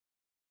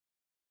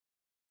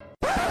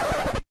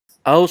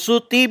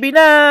AwsuTV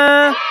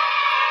na!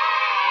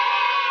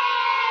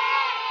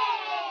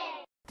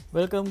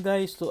 Welcome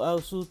guys to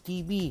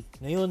AwsuTV.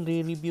 Ngayon,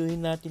 re-reviewin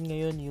natin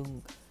ngayon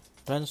yung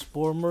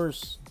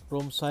Transformers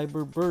from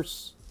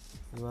Cyberverse.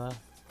 Diba?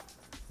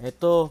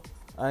 Ito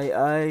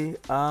ay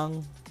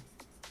ang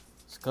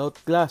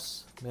Scout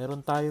Class.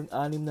 Meron tayong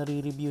 6 na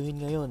re-reviewin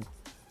ngayon.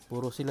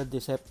 Puro sila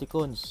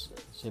Decepticons.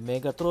 Si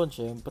Megatron,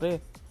 syempre.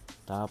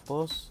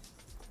 Tapos,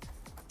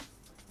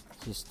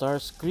 si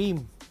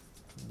Starscream.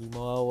 Hindi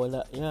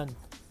mawawala yan.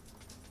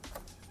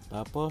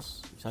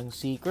 Tapos, isang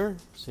Seeker,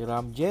 si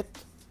Ramjet.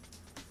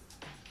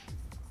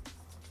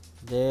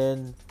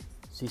 Then,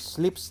 si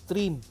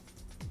Slipstream.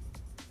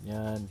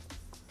 Yan.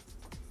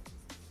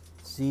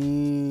 Si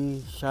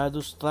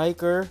Shadow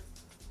Striker.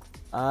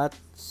 At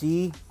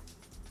si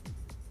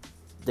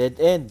Dead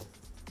End.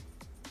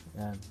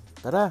 Yan.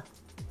 Tara.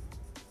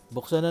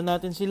 Buksan na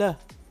natin sila.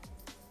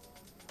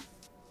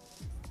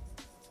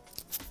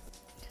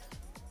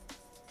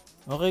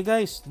 Okay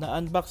guys,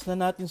 na-unbox na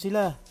natin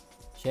sila.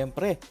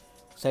 Syempre,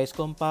 size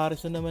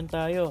comparison naman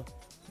tayo.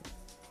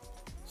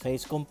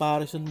 Size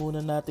comparison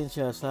muna natin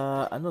siya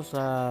sa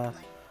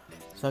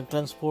sa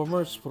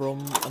Transformers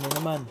from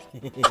naman.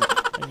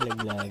 Ang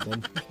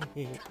laglagan.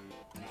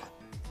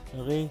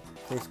 Okay,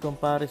 size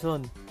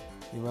comparison,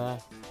 'di ba?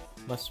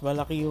 Mas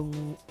malaki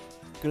yung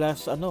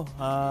class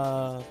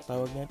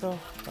tawag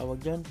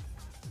diyan.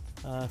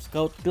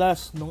 Scout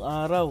class nung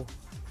araw.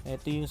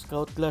 Ito yung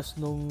Scout class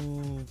nung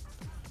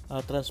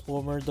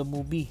Transformer the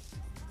movie,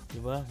 'di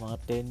ba? Mga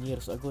 10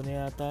 years ago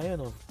na yata 'yan,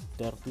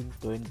 13,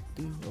 20,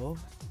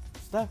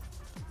 basta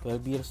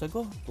 12 years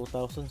ago,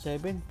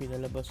 2007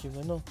 pinalabas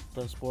yung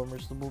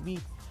Transformers the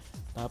movie.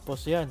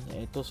 Tapos yan,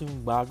 ito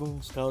yung bagong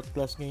Scout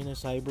class ngayon ng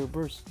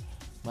Cyberverse.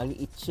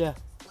 Maliit siya,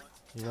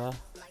 'di ba?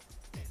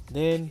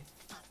 Then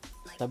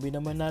tabi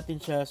naman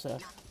natin siya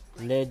sa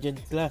Legend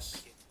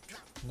class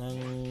ng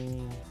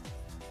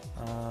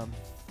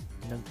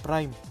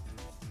Prime,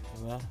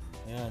 'di ba?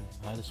 Ayan,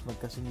 halos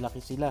magkasing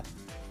laki sila.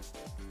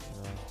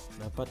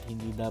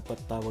 Hindi dapat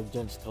tawag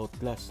dyan Scout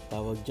class,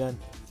 tawag dyan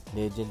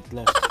Legend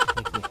class.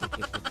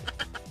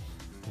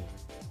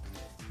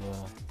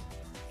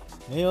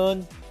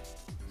 Ngayon,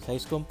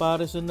 size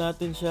comparison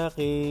natin siya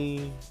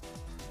kay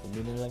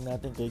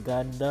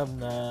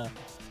Gundam na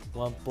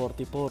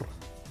 144.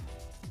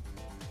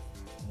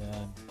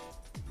 Ayan,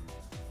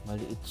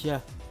 maliit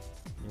siya,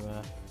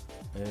 diba?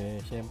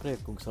 Syempre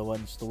kung sa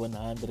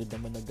 1:100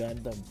 naman na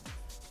Gundam,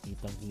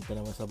 kitang-kita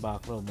naman sa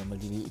background na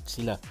maliliit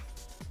sila.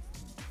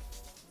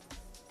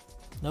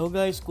 Now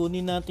guys,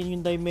 kunin natin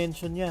yung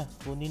dimension niya.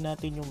 Kunin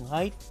natin yung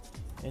height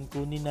and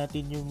kunin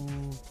natin yung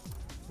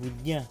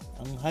width niya.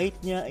 Ang height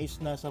niya is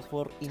nasa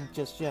 4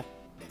 inches siya.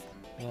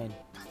 Ayan.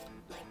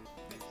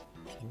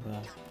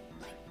 Diba?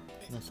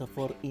 Nasa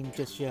 4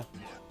 inches siya.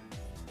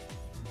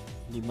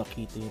 Hindi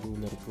makita yung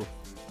ruler ko.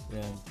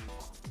 Ayan.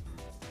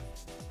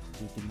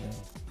 Titignan.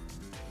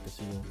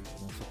 Kasi yun,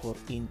 nasa 4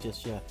 inches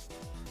siya.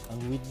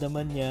 Ang width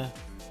naman niya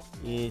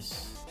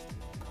is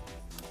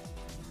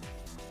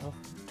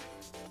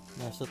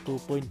nasa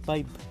 2.5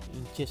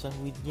 inches ang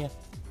width niya.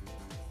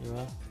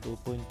 Diba?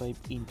 2.5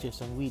 inches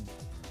ang width.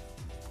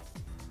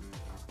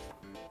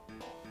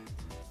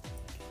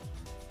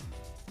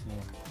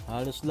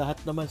 Halos lahat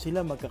naman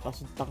sila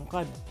magkakasing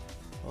tangkad.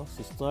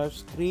 Si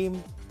Starscream,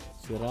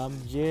 si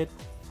Ramjet,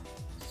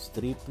 si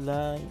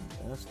Streamline,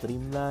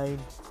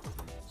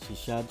 si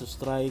Shadow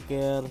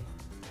Striker,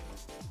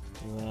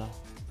 diba?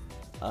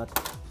 At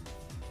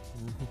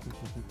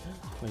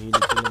mahilig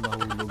sila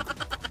mahulog.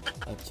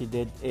 At si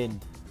Dead End.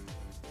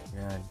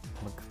 Yan,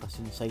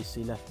 magkakasing size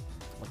sila,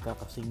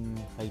 magkakasing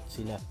height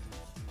sila.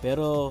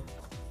 Pero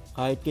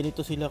kahit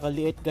ganito sila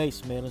kaliit guys,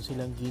 meron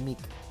silang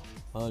gimmick.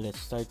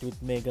 Let's start with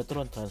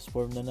Megatron.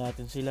 Transform na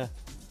natin sila.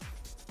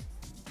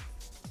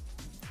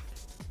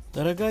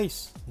 Tara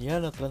guys,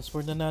 yan,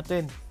 transform na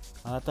natin.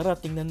 Tara,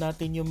 tingnan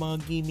natin yung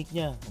mga gimmick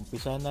niya.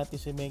 Umpisahan natin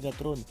si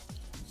Megatron.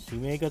 Si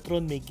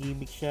Megatron may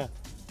gimmick siya,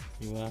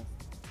 diba?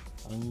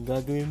 Ang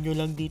gagawin nyo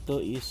lang dito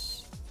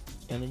is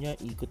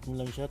ikot mo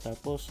lang siya,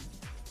 tapos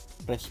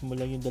press mo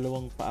lang yung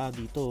dalawang paa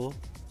dito,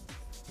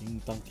 yung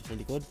tangke sa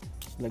likod,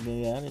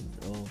 lagyan yan,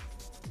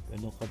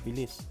 ganun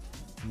kabilis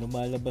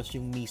lumalabas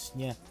yung knees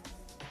niya,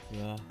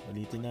 diba?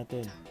 Ulitin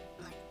natin,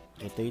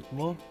 rotate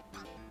mo,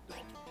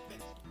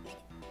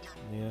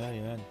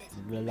 yan,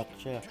 maglalak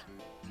siya,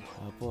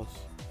 tapos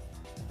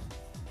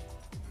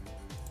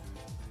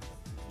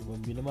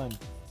ibambi naman,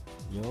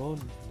 yun,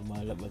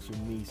 lumalabas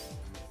yung knees.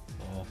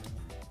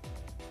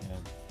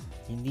 Yan.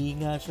 Hindi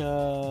nga siya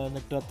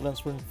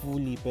nagtra-transform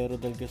fully, pero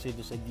dahil kasi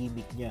doon sa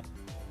gimmick niya,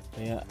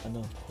 kaya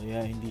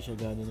hindi siya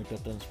gano'n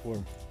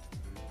nagtra-transform.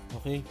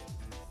 Okay,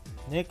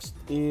 next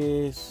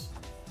is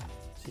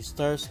si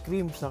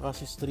Starscream saka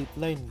si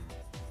Streamline.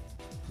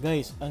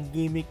 Guys, ang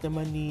gimmick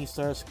naman ni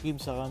Starscream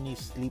saka ni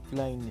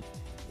Streamline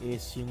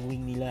is yung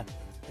wing nila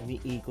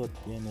umiikot,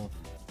 yan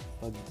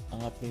pag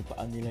angat may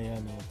paan nila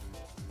yan,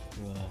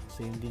 diba?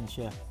 Same din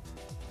siya,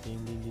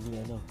 same din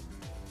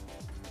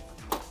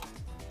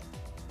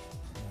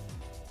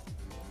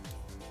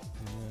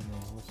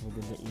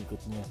maganda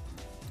ikot niya.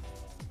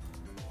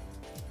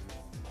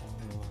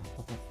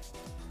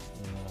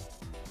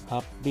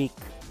 Half bake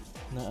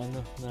na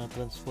na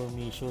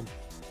transformation,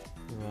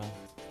 diba?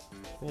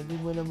 Pwede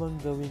mo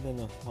namang gawin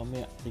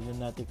mamaya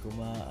tingnan natin kung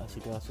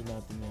maaasikaso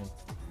natin yan.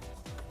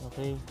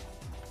 Okay,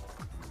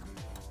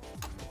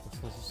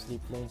 tapos na si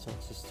Slipline sa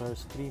si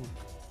Starscream.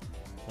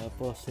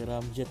 Tapos si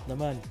Ramjet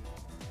naman,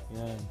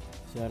 yan,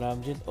 si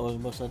Ramjet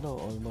almost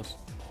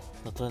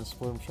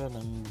na-transform siya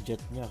ng jet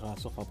niya,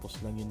 kaso kapos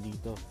lang yun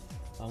dito.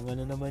 Ang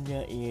naman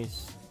niya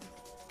is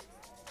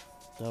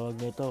tawag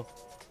nito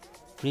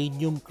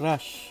Cranium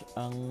Crush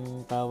ang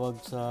tawag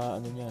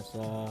sa niya,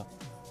 sa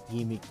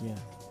gimmick niya.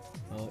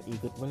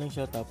 Ikot mo lang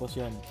siya, tapos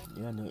yan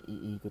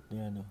iikot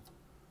niya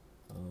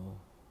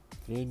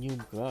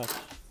Cranium Crush,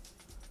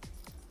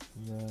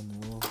 yan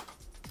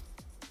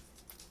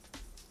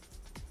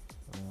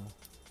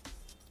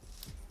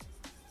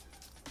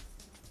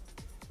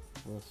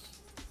tapos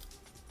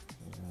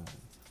yan,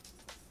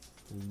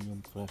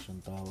 Cranium Crush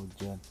ang tawag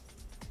dyan.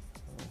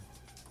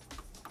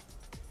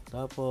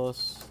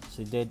 Tapos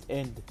si Dead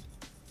End,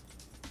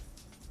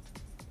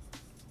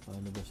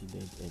 paano ba si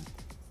Dead End?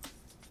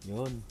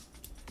 Yun,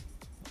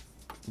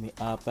 may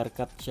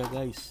uppercut siya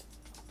guys,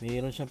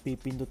 mayroon siyang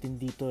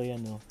pipindutin dito,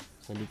 ayan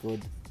sa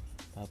likod.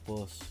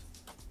 Tapos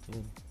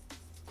yun,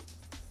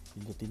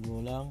 pindutin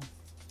mo lang,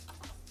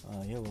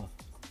 ayaw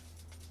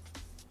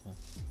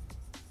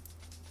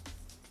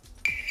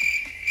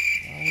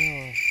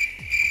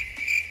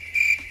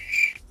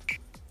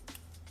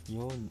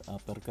yun,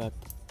 uppercut.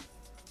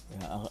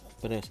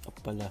 Press up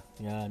pala,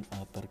 yan,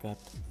 uppercut.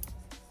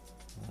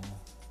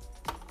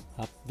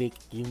 Half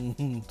baked yung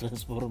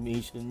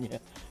transformation niya.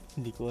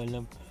 Hindi ko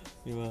alam,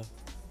 diba?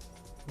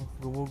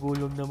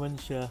 Gumugulong naman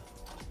siya,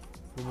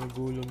 yan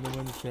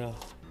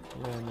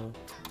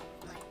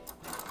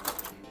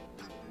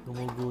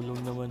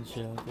gumugulong naman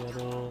siya,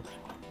 pero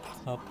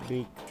half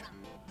baked,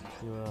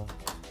 diba?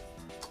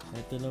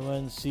 Ito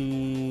naman si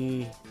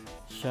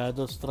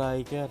Shadow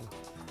Striker.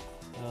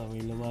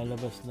 May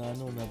lumalabas na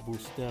na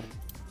booster.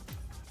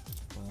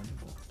 Paano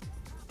ba?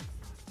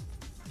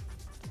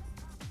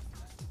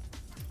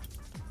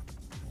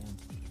 Ayan.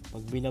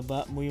 Pag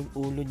binaba mo yung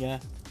ulo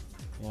niya,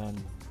 yan,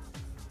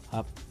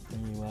 half,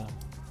 diba?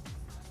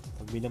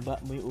 Pag binaba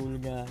mo yung ulo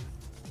niya,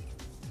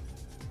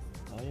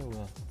 ayaw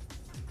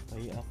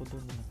pahiya ako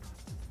dun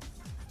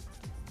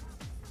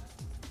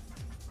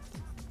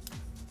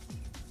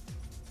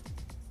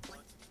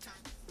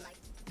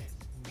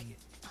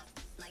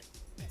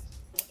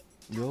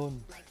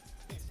Yun.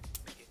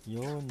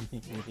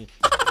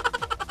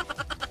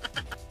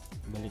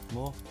 Balik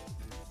mo.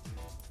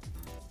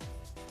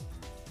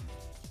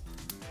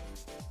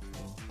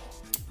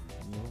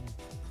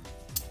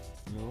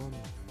 Yun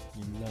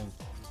lang.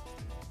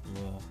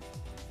 Diba?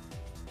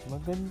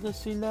 Maganda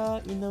sila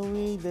in a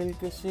way, dahil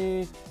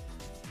kasi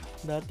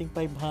dating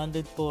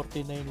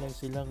 549 lang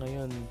sila,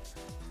 ngayon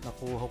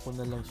nakuha ko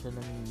na lang siya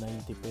ng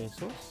 90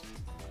 pesos.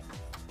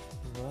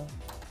 Diba?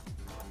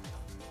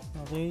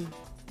 Okay,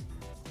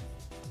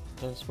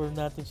 transfer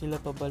natin sila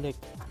pabalik.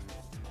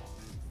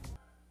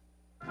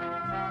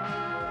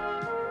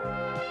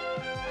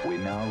 We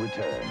now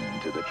return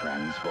to the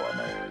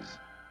Transformers.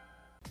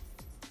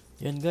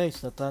 Yan guys,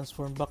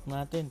 na-transform back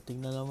natin.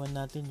 Tingnan naman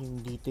natin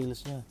yung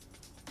details niya.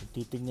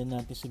 Titingnan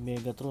natin si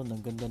Megatron.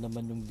 Ang ganda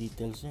naman yung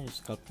details niya, yung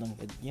sculpt ng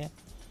head niya.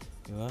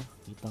 Diba?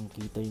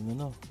 Kitang-kita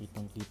yung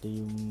kitang-kita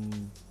yung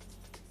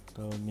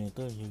tawag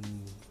nito, yung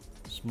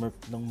smirk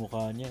ng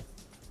mukha niya.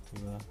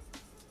 Diba?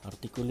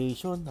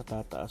 Articulation,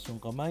 natataas yung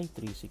kamay,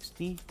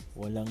 360.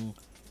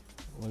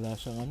 Wala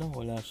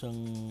siyang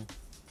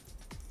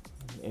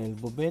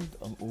elbow bend.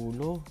 Ang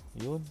ulo,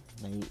 yun,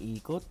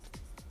 naiikot.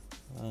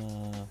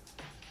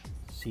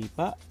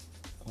 Sipa,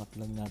 angat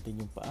lang natin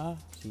yung paa,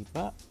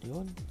 sipa,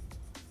 yun,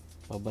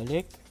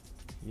 pabalik,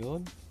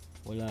 yun,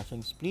 wala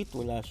siyang split,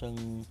 wala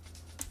siyang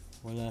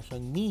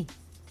knee,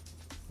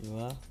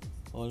 diba?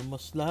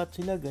 Almost lahat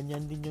sila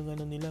ganyan din yung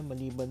nila,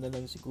 maliban na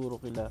lang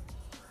siguro kila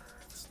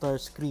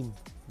Starscream,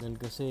 dahil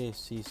kasi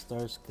si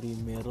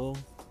Starscream merong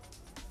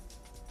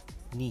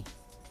knee,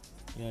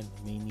 yan,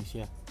 may knee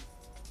siya,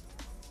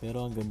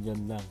 pero ang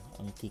ganyan lang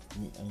ang kick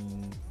ni,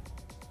 ang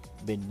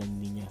bend ng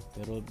knee niya,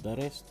 pero the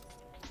rest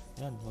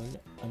yan, wala,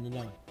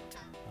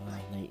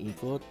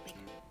 naiikot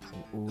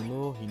yung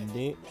ulo,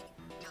 hindi,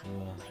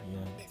 diba?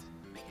 Yan,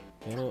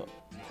 pero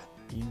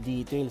yung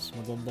details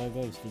maganda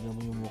guys, tingnan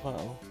mo yung mukha,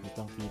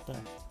 kitang kita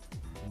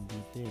yung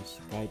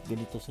details, kahit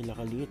ganito sila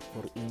kaliit,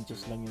 4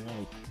 inches lang yung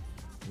height,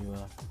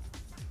 diba?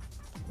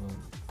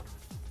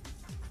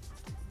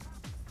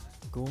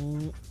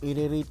 Kung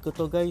i-rate ko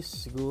to guys,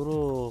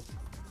 siguro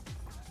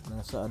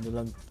nasa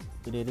lang,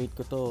 i-rate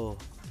ko to,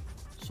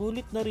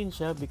 sulit na rin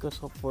siya because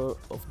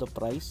of the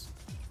price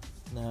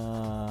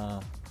na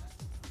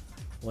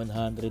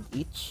 100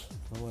 each,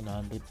 100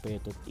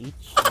 pesos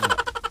each,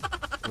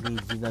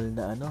 original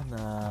na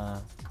na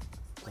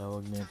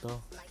tawag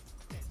nito,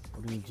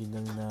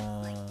 original na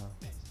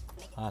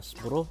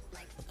Hasbro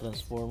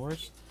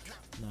Transformers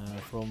na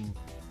from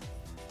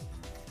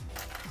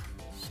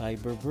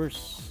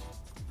Cyberverse.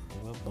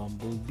 Diba?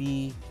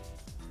 Bumblebee.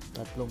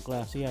 Tatlong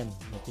klase yan.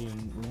 Ito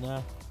yung una,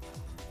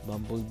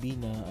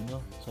 Bumblebee na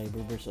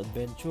Cyberverse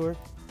Adventure.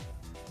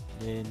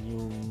 Then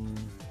yung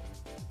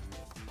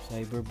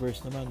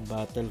Cyberverse naman,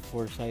 Battle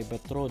for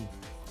Cybertron.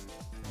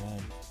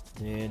 Yan.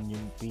 Then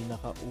yung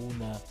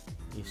pinakauna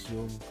is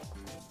yung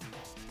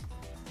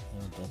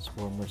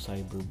Transformer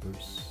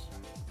Cyberverse.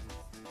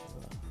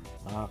 Diba?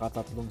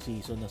 Nakakatatlong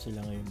season na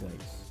sila ngayon,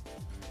 guys.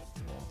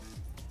 Diba?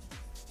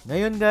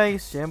 Ngayon,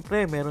 guys,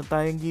 syempre meron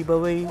tayong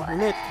giveaway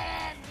ulit.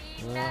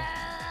 Diba?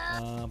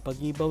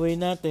 Pag-giveaway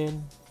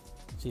natin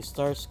si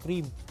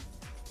Starscream.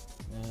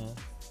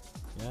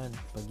 Yan,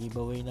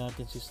 pag-giveaway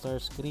natin si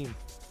Starscream.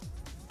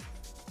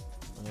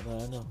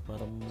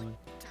 Para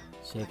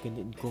second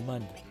in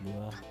command, di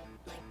ba?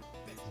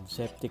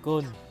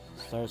 Decepticon,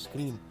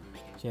 Starscream.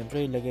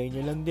 Siyempre, ilagay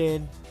nyo lang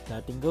din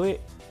dating gawi.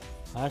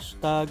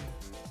 Hashtag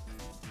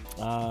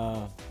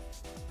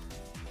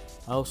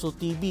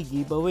AwsuTV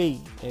giveaway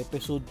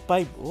episode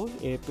 5. Oh,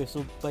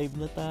 episode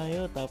 5 na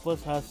tayo.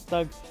 Tapos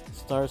hashtag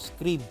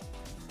Starscream.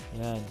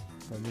 Yan,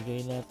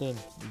 pamigay natin,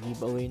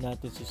 giveaway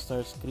natin si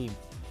Starscream.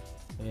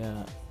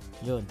 Kaya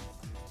yun.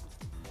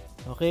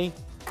 Okay.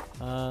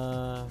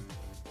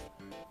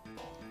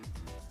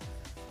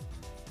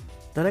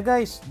 Tara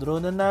guys, draw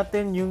na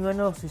natin yung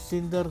si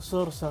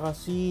Cindersaur saka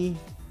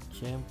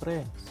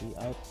syempre si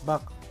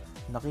Outback.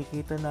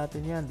 Nakikita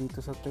natin yan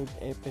dito sa third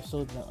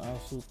episode ng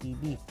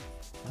AwsuTV.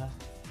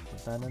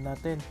 Punta na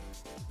natin.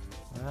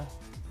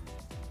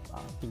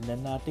 Tingnan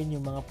natin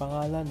yung mga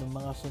pangalan ng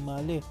mga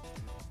sumali.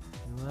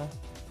 Diba?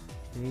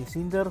 Si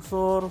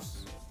Cindersaur,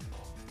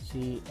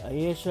 si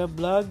Ayesha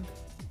Vlog,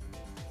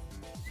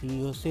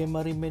 si Jose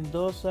Marie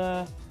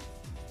Mendoza,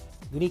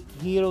 Greek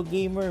Hero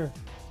Gamer,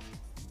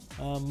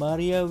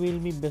 Maria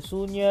Wilmy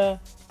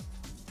Besunya,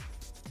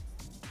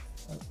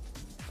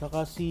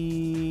 saka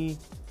si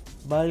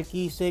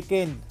Balky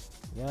Second.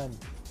 Yan.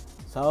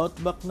 Sa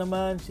Outback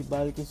naman, si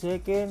Balky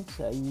Second,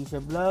 si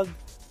Ayesha Vlog,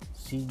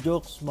 si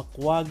Jokes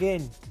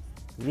Makwagen,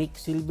 Greek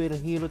Silver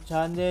Hero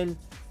Channel,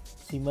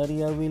 si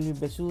Maria Wilmy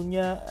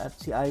Besunya, at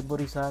si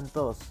Ivory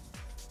Santos.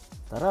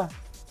 Tara,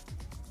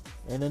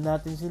 ano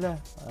natin sila?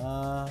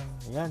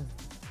 Yan,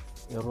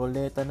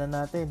 iroleta na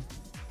natin.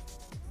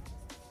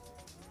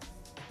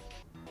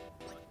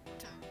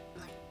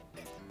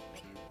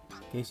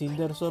 Kay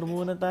Cindersaur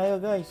muna tayo,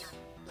 guys.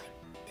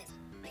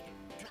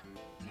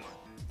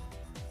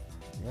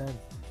 Yan,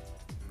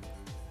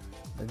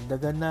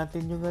 dagdagan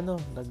natin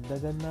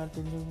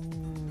yung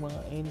mga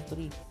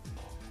entry.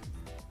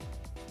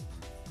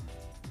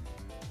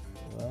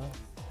 Diba?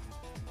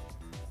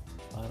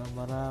 Para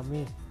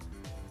marami.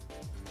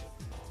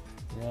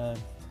 Yan.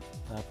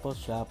 Tapos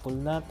shuffle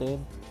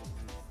natin.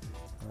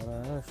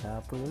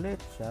 Shuffle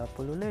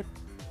ulit.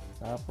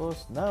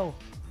 Tapos now,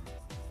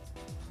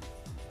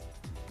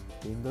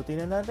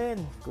 pindutin na natin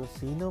kung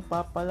sino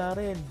papala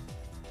rin.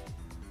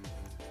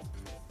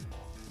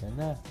 Yan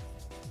na.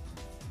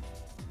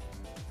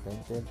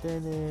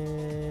 Ten.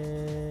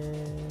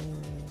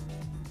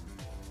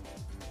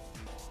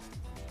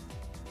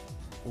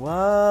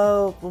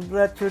 Wow!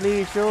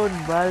 Congratulations!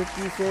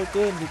 Balky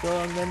Second, ikaw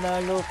ang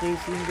nanalo kay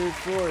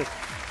Cindersaur.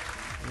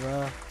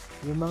 Diba?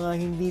 Yung mga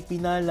hindi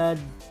pinalad,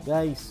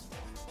 guys,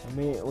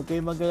 huwag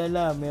kayong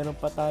mag-alala, meron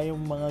pa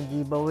tayong mga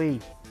giveaway.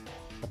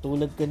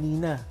 Katulad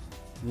kanina,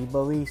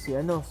 giveaway si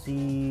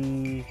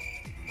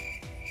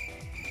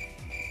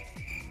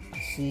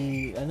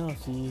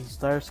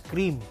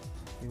Starscream,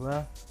 di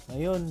ba?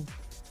 Ngayon,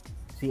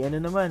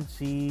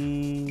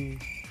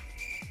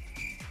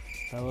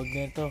 tawag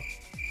nito,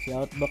 si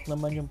Outback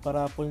naman yung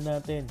parapol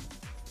natin.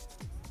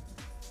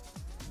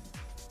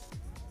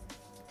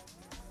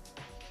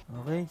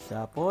 Okay,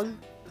 shuffle.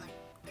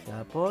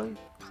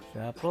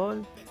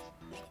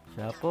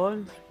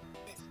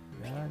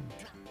 Yan.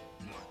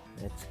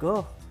 Let's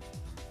go.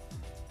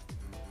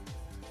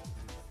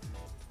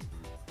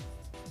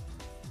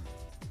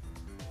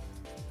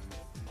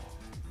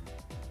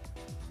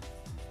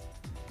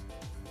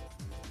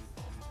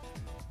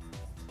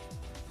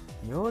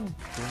 Yun.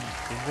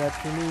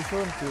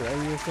 Congratulations to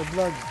Ayesha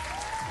Vlog.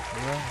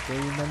 Diba?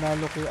 Kayo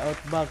nanalo kay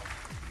Outback.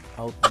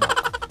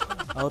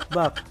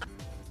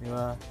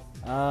 Diba?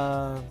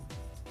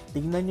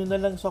 Tingnan nyo na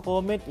lang sa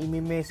comment.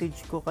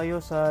 I-message ko kayo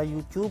sa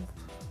YouTube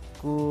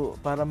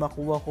para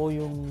makuha ko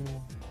yung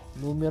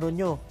numero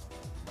nyo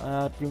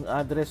at yung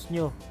address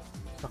nyo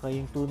saka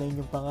yung tunay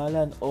nyong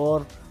pangalan,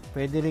 or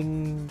pwede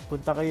ring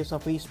punta kayo sa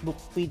Facebook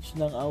page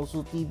ng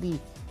AwsuTV.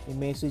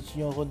 I-message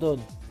nyo ako doon.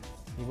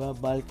 Diba?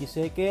 Balky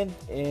Second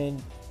and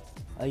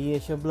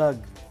Ayesha Vlog.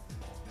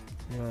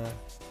 Diba?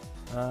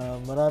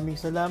 Maraming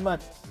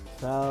salamat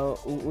sa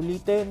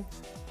uulitin.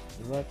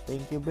 Diba?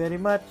 Thank you very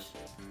much.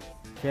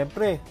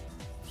 Siyempre,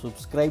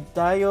 subscribe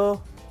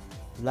tayo,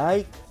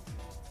 like,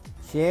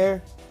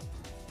 share,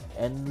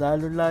 and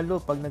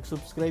lalo pag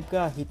nag-subscribe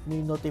ka, hit mo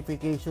yung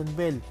notification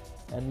bell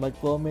and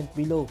mag-comment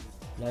below.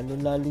 Lalo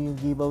yung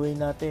giveaway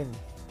natin.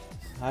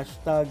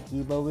 Hashtag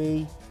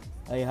giveaway,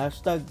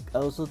 hashtag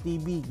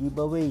AwsuTV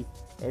giveaway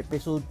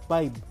episode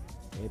 5.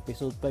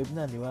 Episode 5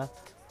 na, di ba?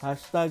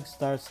 Hashtag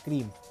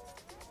Starscream.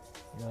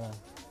 Diba?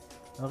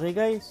 Okay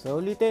guys, sa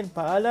ulitin,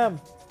 paalam!